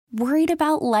Worried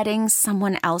about letting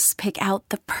someone else pick out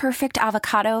the perfect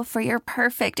avocado for your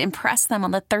perfect impress them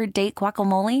on the third date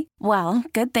guacamole? Well,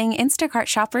 good thing Instacart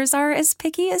shoppers are as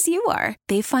picky as you are.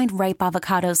 They find ripe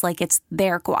avocados like it's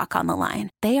their guac on the line.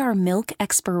 They are milk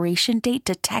expiration date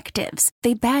detectives.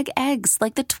 They bag eggs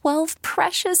like the 12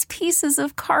 precious pieces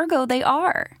of cargo they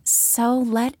are. So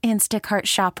let Instacart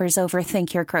shoppers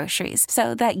overthink your groceries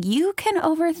so that you can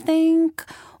overthink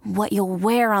what you'll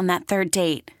wear on that third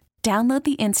date. Download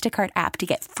the Instacart app to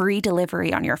get free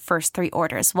delivery on your first 3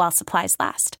 orders while supplies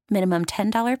last. Minimum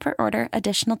 $10 per order.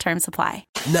 Additional terms apply.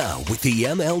 Now, with the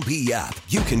MLB app,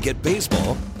 you can get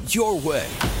baseball your way.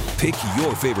 Pick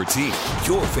your favorite team,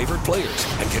 your favorite players,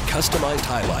 and get customized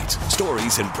highlights,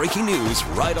 stories, and breaking news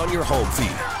right on your home feed.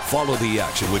 Follow the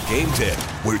action with Game 10,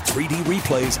 where 3D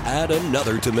replays add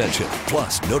another dimension.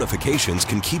 Plus, notifications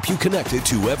can keep you connected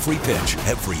to every pitch,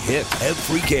 every hit,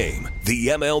 every game. The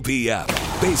MLB app.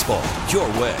 Baseball your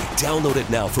way. Download it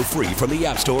now for free from the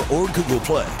App Store or Google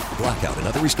Play. Blackout and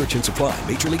other restrictions apply.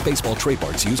 Major League Baseball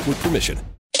trademarks used with permission.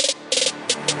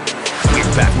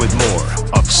 We're back with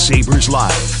more of Sabres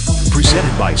Live.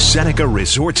 Presented by Seneca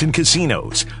Resorts and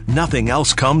Casinos. Nothing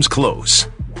else comes close.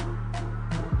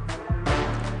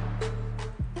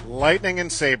 Lightning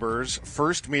and Sabres,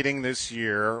 first meeting this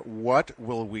year. What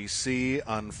will we see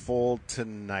unfold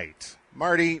tonight?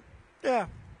 Marty, Yeah.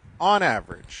 on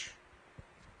average,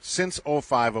 since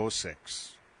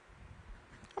 05-06,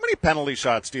 how many penalty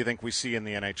shots do you think we see in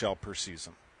the NHL per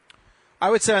season? I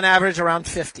would say on average around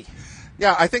 50.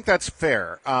 Yeah, I think that's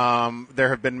fair. There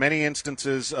have been many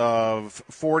instances of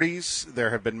 40s.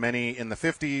 There have been many in the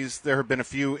 50s. There have been a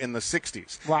few in the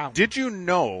 60s. Wow. Did you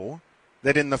know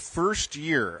that in the first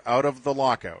year out of the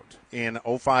lockout in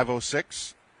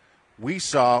 05-06, we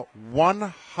saw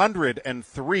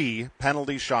 103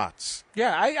 penalty shots?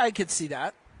 Yeah, I could see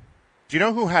that. Do you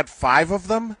know who had 5 of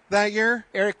them that year?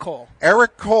 Eric Cole.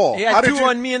 Eric Cole. He had 2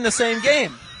 on me in the same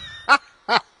game.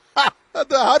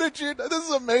 How did you? This is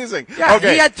amazing. Yeah,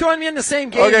 okay. he had 2 on me in the same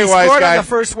game. Okay, he wise scored guy. on the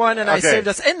first one, and I saved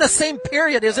us. In the same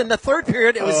period, it was in the third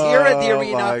period. It was here at the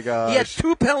arena. My gosh. He had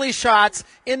 2 penalty shots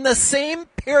in the same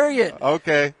period.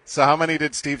 Okay, so how many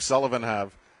did Steve Sullivan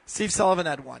have? Steve Sullivan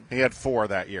had 1. He had 4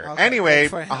 that year. Okay, Anyway, good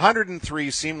for him.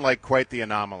 103 seemed like quite the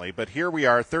anomaly, but here we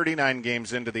are 39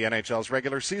 games into the NHL's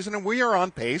regular season, and we are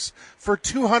on pace for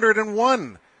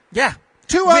 201. Yeah.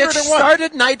 201. Which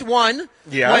started night 1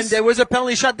 Yes. when there was a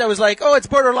penalty shot that was like, oh, it's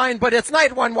borderline, but it's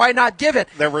night 1. Why not give it?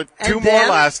 There were 2 And more then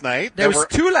last night. There was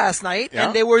 2 last night, Yeah.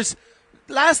 and there was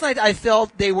last night I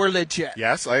felt they were legit.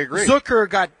 Yes, I agree. Zucker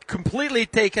got completely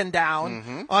taken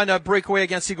down on a breakaway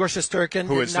against Igor Shesterkin.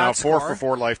 Who is now 4 for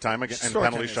 4 lifetime in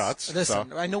penalty is- shots. Listen,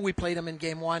 so. I know we played him in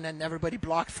game 1 and everybody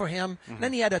blocked for him.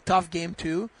 Then he had a tough game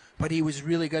 2, but he was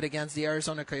really good against the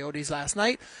Arizona Coyotes last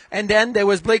night. And then there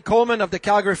was Blake Coleman of the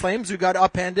Calgary Flames who got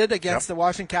upended against the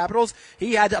Washington Capitals.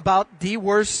 He had about the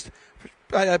worst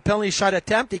penalty shot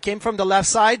attempt. He came from the left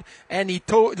side and he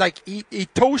toe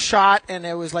shot, and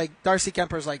it was like Darcy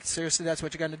Kemper's like, seriously, that's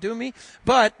what you're going to do me?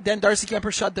 But then Darcy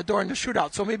Kemper shut the door in the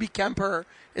shootout. So maybe Kemper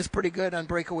is pretty good on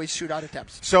breakaway shootout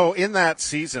attempts. So in that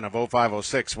season of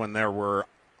 05-06, when there were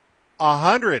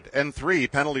 103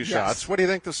 penalty shots, what do you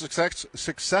think the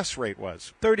success rate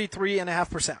was?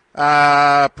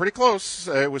 33.5%. Pretty close.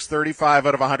 It was 35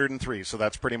 out of 103, so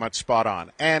that's pretty much spot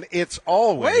on. And it's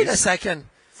always... Wait a second.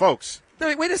 Folks.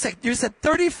 Wait a second. You said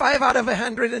 35 out of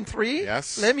 103?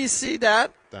 Yes. Let me see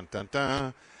that. Dun, dun,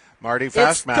 dun. Marty,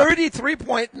 fast It's math.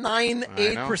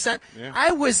 33.98%. Yeah.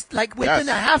 I was like within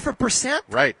a 0.5%.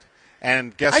 Right.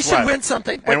 And guess I what? should win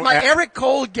something. With my Eric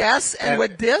Cole guess and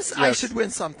with this, I yes. should win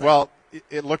something. Well,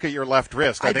 look at your left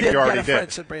wrist. I think did you already get a did.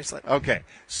 friendship bracelet. Okay.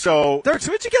 So Dirk,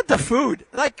 where'd you get the food?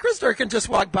 Like Chris Durkin just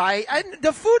walked by.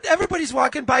 The food, everybody's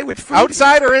walking by with food.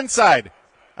 outside or inside?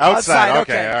 Outside,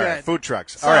 Okay. All right. good. Food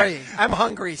trucks. Sorry, All right. I'm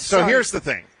hungry. So Sorry. here's the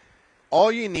thing.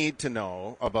 All you need to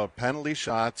know about penalty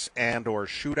shots and or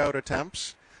shootout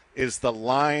attempts is the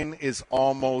line is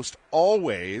almost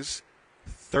always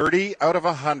 30 out of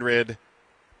 100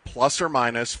 plus or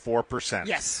minus 4%.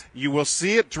 Yes. You will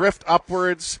see it drift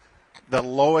upwards. The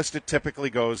lowest it typically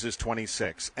goes is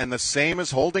 26. And the same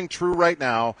is holding true right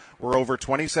now. We're over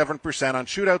 27% on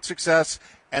shootout success,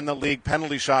 and the league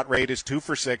penalty shot rate is 2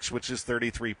 for 6, which is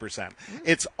 33%.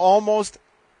 It's almost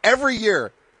every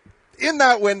year in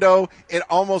that window. It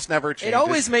almost never changes. It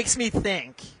always makes me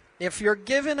think, if you're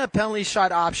given a penalty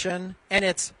shot option and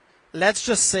it's, let's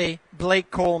just say,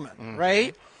 Blake Coleman,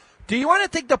 right? Do you want to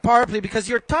take the power play because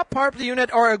your top power play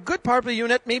unit or a good power play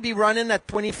unit may be running at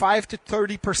 25 to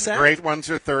 30%? Great ones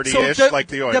are 30-ish, like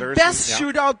the Oilers. The best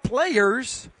shootout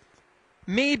players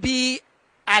may be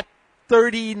at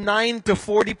 39 to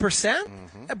 40%.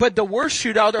 But the worst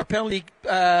shootout or penalty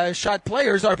shot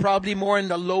players are probably more in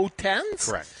the low 10s.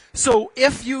 Correct. So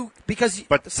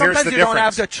but sometimes you don't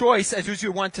have the choice as who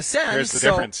you want to send. Here's the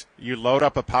difference. You load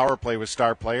up a power play with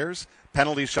star players.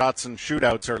 Penalty shots and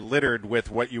shootouts are littered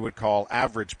with what you would call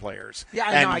average players. Yeah,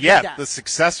 I and know, I yet get that. the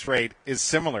success rate is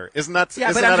similar. Isn't that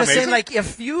Yeah, isn't but I'm that just amazing? saying, like,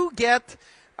 if you get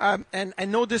and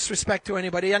no disrespect to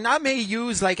anybody, and I may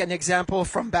use like an example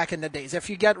from back in the days. If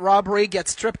you get Rob Ray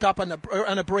gets tripped up on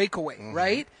a breakaway,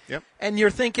 right? Yep. And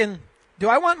you're thinking, do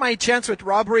I want my chance with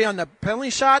Rob Ray on the penalty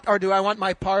shot, or do I want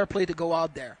my power play to go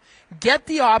out there? Get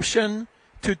the option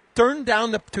to turn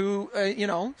down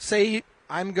say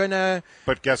I'm going to.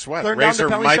 But guess what? Turn down Razor the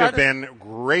penalty might shot. have been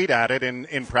great at it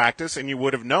in practice, and you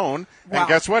would have known. Wow. And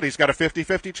guess what? He's got a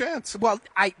 50-50 chance. Well,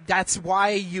 that's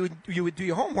why you would do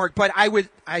your homework. But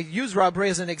I use Rob Ray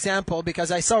as an example because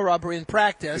I saw Rob Ray in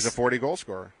practice. He's a 40-goal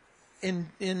scorer.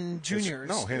 In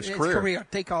juniors. His career.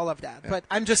 Take all of that. Yeah. But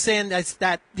I'm just saying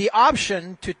that the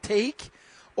option to take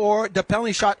or the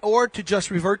penalty shot or to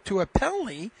just revert to a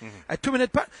penalty, a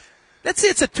 2-minute let's say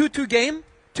it's a 2-2 game,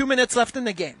 2 minutes left in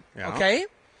the game, okay?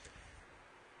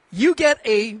 You get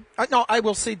no, I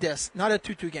will say this, not a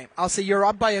 2-2 game. I'll say you're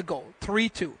up by a goal,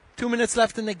 3-2, 2 minutes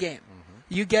left in the game.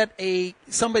 You get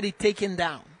somebody taken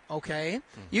down, okay?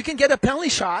 You can get a penalty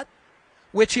shot,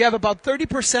 which you have about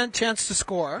 30% chance to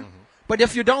score. But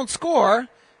if you don't score,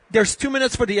 there's 2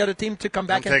 minutes for the other team to come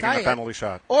back and tie it. Taking the penalty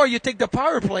shot. Or you take the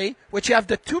power play, which you have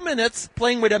the 2 minutes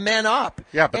playing with a man up.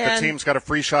 Yeah, but the team's got a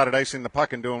free shot at icing the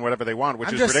puck and doing whatever they want,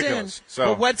 which is ridiculous.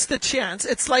 But what's the chance?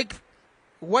 It's like,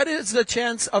 what is the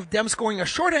chance of them scoring a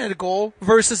shorthanded goal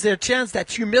versus their chance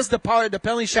that you miss the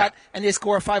penalty shot and they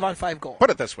score a 5-on-5 goal? Put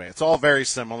it this way. It's all very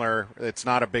similar. It's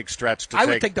not a big stretch to I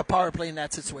would take the power play in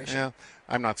that situation. Yeah.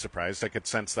 I'm not surprised. I could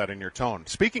sense that in your tone.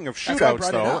 Speaking of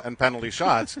shootouts, though, and penalty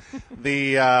shots,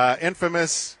 the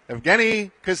infamous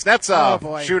Evgeny Kuznetsov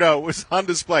shootout was on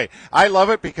display. I love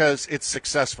it because it's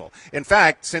successful. In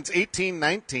fact, since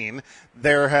 1819,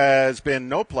 there has been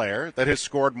no player that has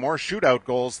scored more shootout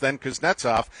goals than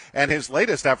Kuznetsov, and his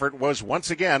latest effort was once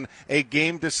again a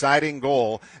game-deciding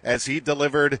goal as he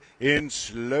delivered in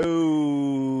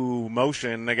slow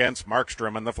motion against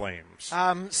Markstrom and the Flames.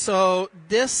 So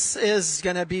this is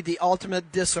going to be the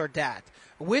ultimate this or that.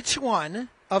 Which one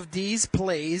of these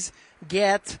plays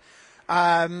get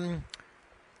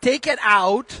taken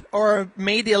out or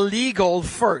made illegal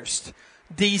first?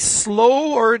 The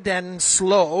slower than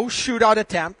slow shootout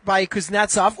attempt by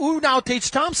Kuznetsov, who now Tage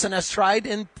Thompson has tried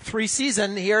in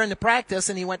preseason here in the practice,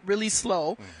 and he went really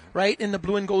slow, right, in the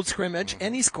blue and gold scrimmage,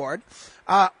 and he scored.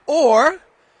 Or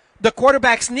the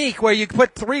quarterback sneak, where you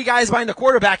put three guys behind the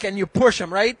quarterback and you push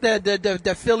them, right?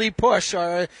 The Philly push,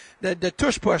 or the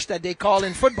tush push that they call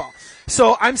in football.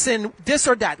 So I'm saying this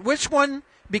or that. Which one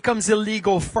becomes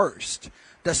illegal first?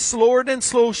 The slower than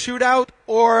slow shootout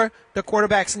or the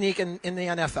quarterback sneak in the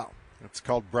NFL? It's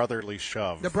called brotherly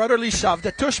shove. The brotherly shove,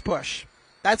 the tush push.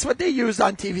 That's what they used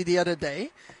on TV the other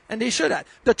day, and they should have.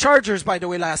 The Chargers, by the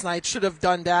way, last night should have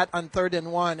done that on 3rd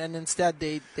and 1, and instead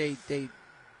they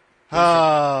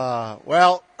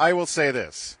well, I will say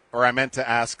this, or I meant to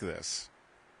ask this.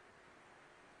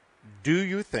 Do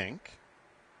you think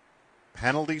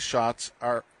penalty shots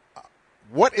are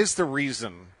what is the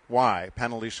reason why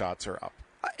penalty shots are up?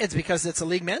 It's because it's a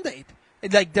league mandate.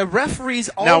 Like the referees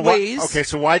always. Okay,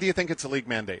 so why do you think it's a league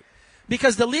mandate?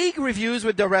 Because the league reviews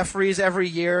with the referees every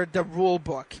year the rule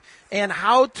book and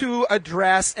how to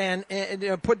address and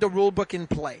put the rule book in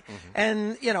play.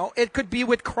 And, it could be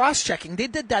with cross-checking. They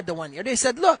did that the one year. They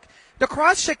said, look, the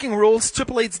cross-checking rule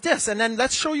stipulates this, and then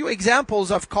let's show you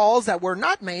examples of calls that were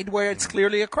not made where it's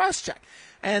clearly a cross-check.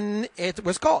 And it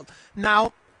was called.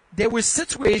 Now, there were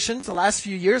situations the last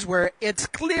few years where it's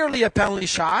clearly a penalty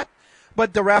shot,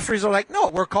 but the referees are like, no,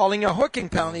 we're calling a hooking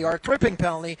penalty or a tripping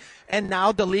penalty. And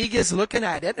now the league is looking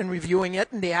at it and reviewing it,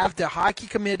 and they have the hockey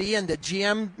committee and the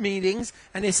GM meetings,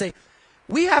 and they say,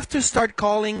 we have to start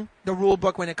calling the rule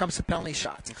book when it comes to penalty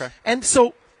shots. Okay. And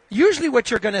so usually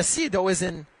what you're going to see, though, is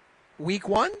in week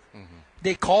 1,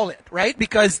 they call it, right?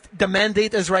 Because the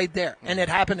mandate is right there. And it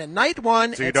happened in night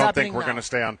 1. So you don't think we're going to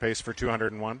stay on pace for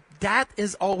 201? That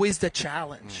is always the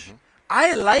challenge.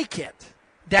 I like it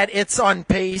that it's on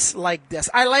pace like this.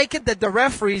 I like it that the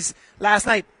referees last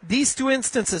night, these two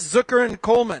instances, Zucker and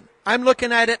Coleman, I'm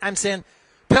looking at it, I'm saying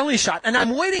penalty shot. And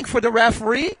I'm waiting for the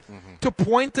referee to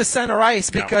point to center ice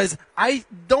because I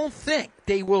don't think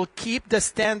they will keep the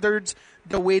standards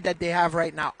the way that they have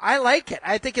right now. I like it.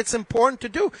 I think it's important to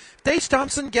do. Tage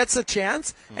Thompson gets a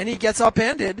chance and he gets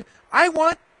upended. I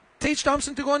want Tage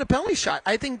Thompson to go on a penalty shot.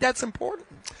 I think that's important.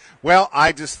 Well,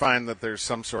 I just find that there's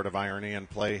some sort of irony in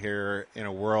play here in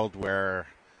a world where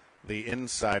the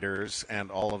insiders and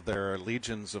all of their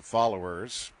legions of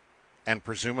followers, and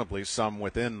presumably some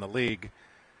within the league,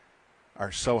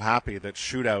 are so happy that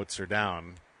shootouts are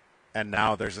down, and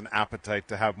now there's an appetite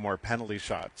to have more penalty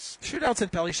shots. Shootouts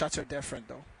and penalty shots are different,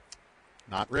 though.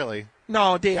 Not really.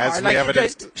 No, they As are. we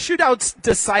evidenced. Shootouts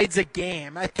decides a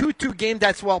game. A 2-2 game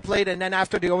that's well played, and then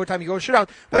after the overtime you go shootout.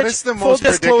 That is the most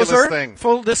ridiculous thing.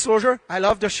 Full disclosure, I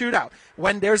love the shootout.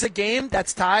 When there's a game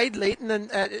that's tied late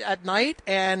at night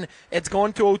and it's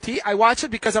going to OT, I watch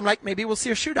it because I'm like, maybe we'll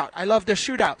see a shootout. I love the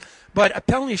shootout. But a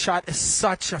penalty shot is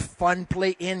such a fun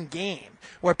play-in game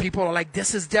where people are like,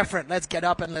 this is different. Let's get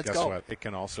up and let's go. Guess what? It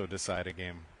can also decide a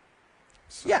game.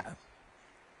 So. Yeah.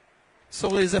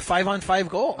 So is a 5-on-5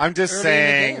 goal. I'm just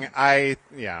saying,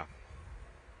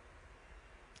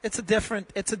 It's a different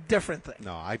thing.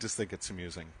 No, I just think it's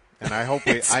amusing, and I hope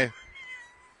it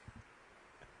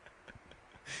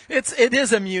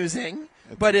is amusing,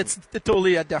 but it's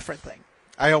totally a different thing.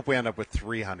 I hope we end up with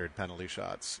 300 penalty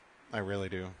shots. I really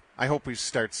do. I hope we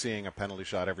start seeing a penalty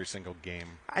shot every single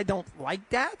game. I don't like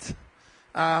that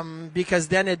because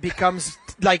then it becomes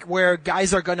like where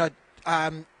guys are going to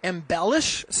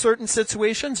embellish certain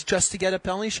situations just to get a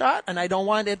penalty shot, and I don't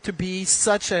want it to be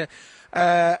such a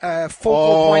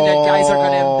focal point that guys are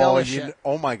going to embellish it.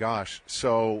 Oh my gosh.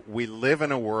 So we live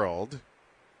in a world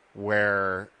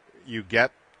where you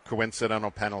get coincidental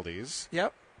penalties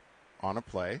on a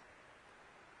play.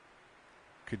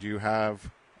 Could you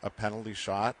have a penalty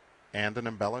shot and an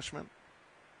embellishment?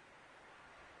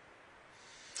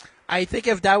 I think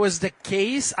if that was the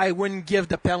case, I wouldn't give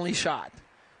the penalty shot.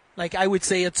 Like, I would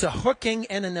say it's a hooking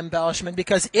and an embellishment,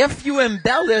 because if you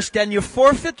embellish, then you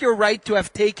forfeit your right to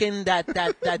have taken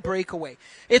that breakaway.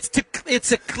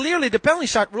 Clearly, the penalty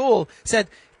shot rule said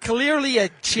clearly a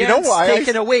chance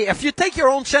taken away. If you take your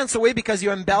own chance away because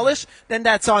you embellish, then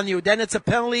that's on you. Then it's a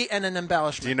penalty and an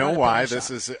embellishment. Do you know why this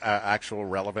is an actual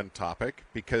relevant topic?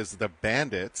 Because the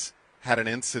Bandits had an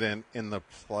incident in the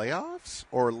playoffs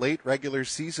or late regular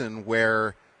season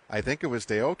where I think it was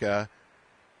Deoka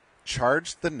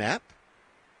charged the net,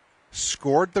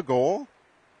 scored the goal,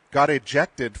 got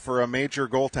ejected for a major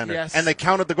goaltender, and they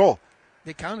counted the goal.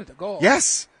 They counted the goal.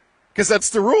 Yes, because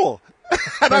that's the rule.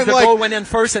 And I'm the goal went in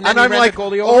first, and then I'm like, the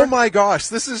goalie over. Oh my gosh,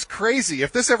 this is crazy.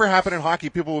 If this ever happened in hockey,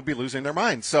 people would be losing their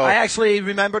minds. So I actually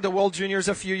remember the World Juniors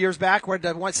a few years back where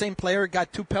the same player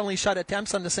got 2 penalty shot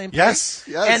attempts on the same play. Yes.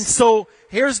 And so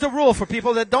here's the rule for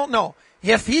people that don't know.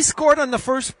 If he scored on the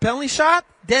first penalty shot,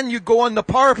 then you go on the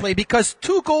power play, because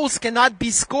 2 goals cannot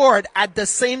be scored at the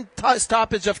same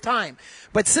stoppage of time.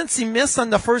 But since he missed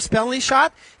on the first penalty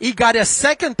shot, he got a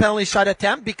second penalty shot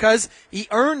attempt because he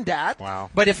earned that. Wow.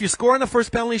 But if you score on the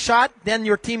first penalty shot, then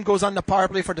your team goes on the power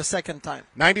play for the second time.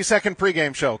 90-second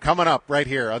pregame show coming up right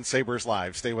here on Sabres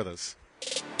Live. Stay with us.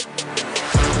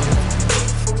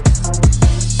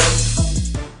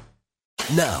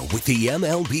 Now, with the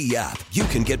MLB app, you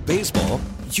can get baseball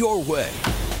your way.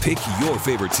 Pick your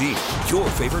favorite team, your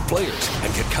favorite players,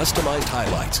 and get customized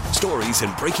highlights, stories,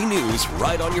 and breaking news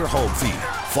right on your home feed.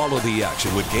 Follow the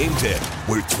action with Game Day,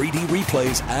 where 3D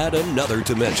replays add another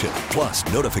dimension. Plus,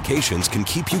 notifications can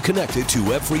keep you connected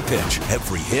to every pitch,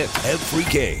 every hit,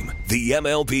 every game. The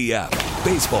MLB app.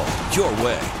 Baseball your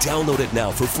way. Download it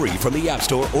now for free from the App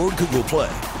Store or Google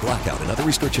Play. Blackout and other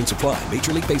restrictions apply.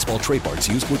 Major League Baseball trademarks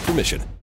used with permission.